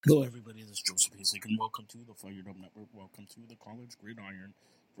Hello, everybody. This is Joseph Hasek, and welcome to the FiredUp Network. Welcome to the College Gridiron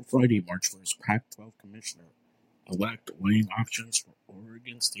for Friday, March 1st. Pac-12 Commissioner-elect weighing options for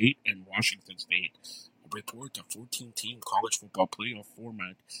Oregon State and Washington State. A report of 14-team college football playoff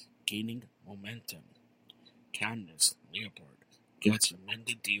format gaining momentum. Candace Leopold gets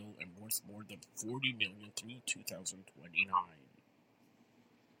amended deal and worth more than $40 million through 2029.